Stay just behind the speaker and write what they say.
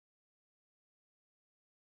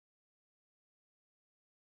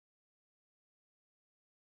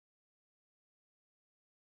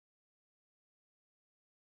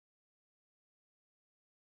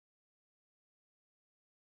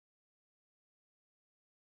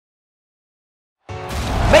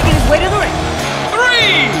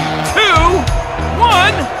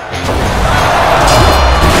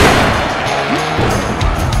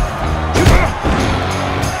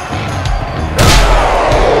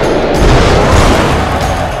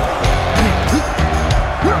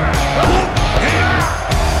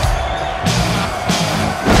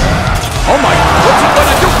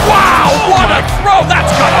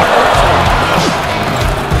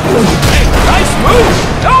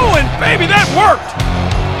worked!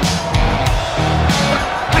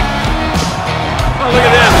 Oh, look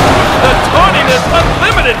at this. The taunting is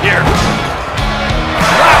unlimited here.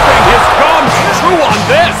 Slapping his gums true on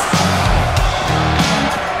this.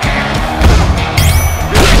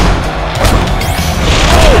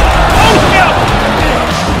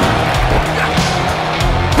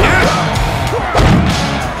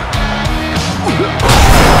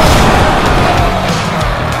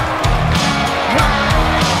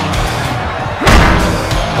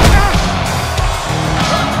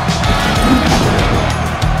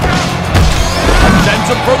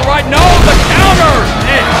 For the right, no, the counter!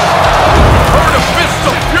 Heard of fists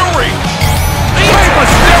of fury! Rey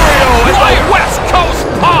Mysterio and the West Coast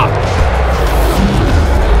Pop!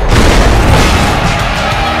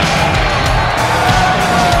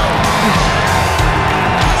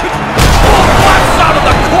 Blasts out of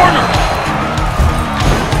the corner!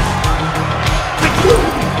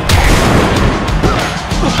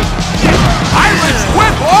 Irish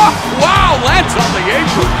whip! Oh, wow, lands on the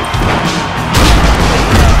apron!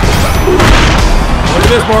 Look at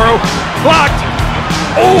this, Morrow. Blocked!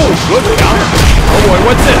 Oh, good counter. Oh boy,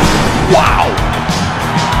 what's this? Wow!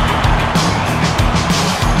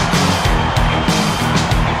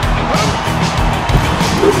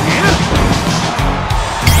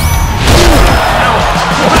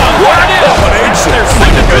 What it is? There's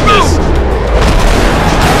such a goodness!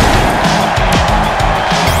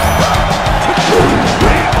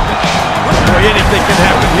 Boy, anything can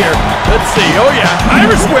happen here. Let's see. Oh yeah,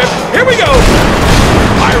 Irish whip. Here we go.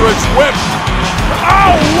 Irish whip.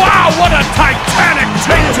 Oh wow, what a titanic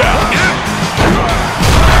takedown.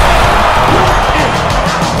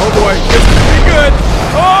 Oh boy, this could be good.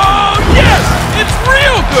 Oh yes, it's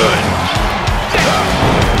real good.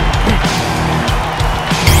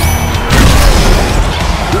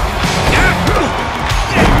 Here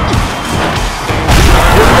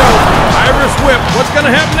we go. Irish whip. What's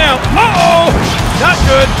gonna happen now? Uh-oh! Not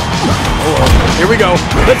good. Oh, here we go.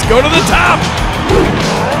 Let's go to the top.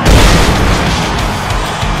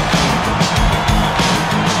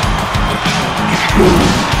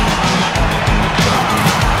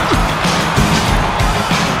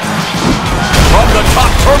 From the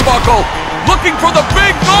top turnbuckle, looking for the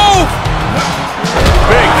big move.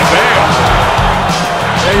 Big fail.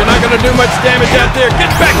 Yeah, you're not going to do much damage out there.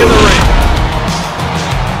 Get back in the ring.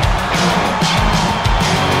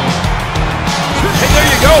 Hey, there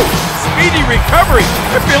you go. Speedy recovery.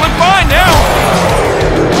 They're feeling fine now.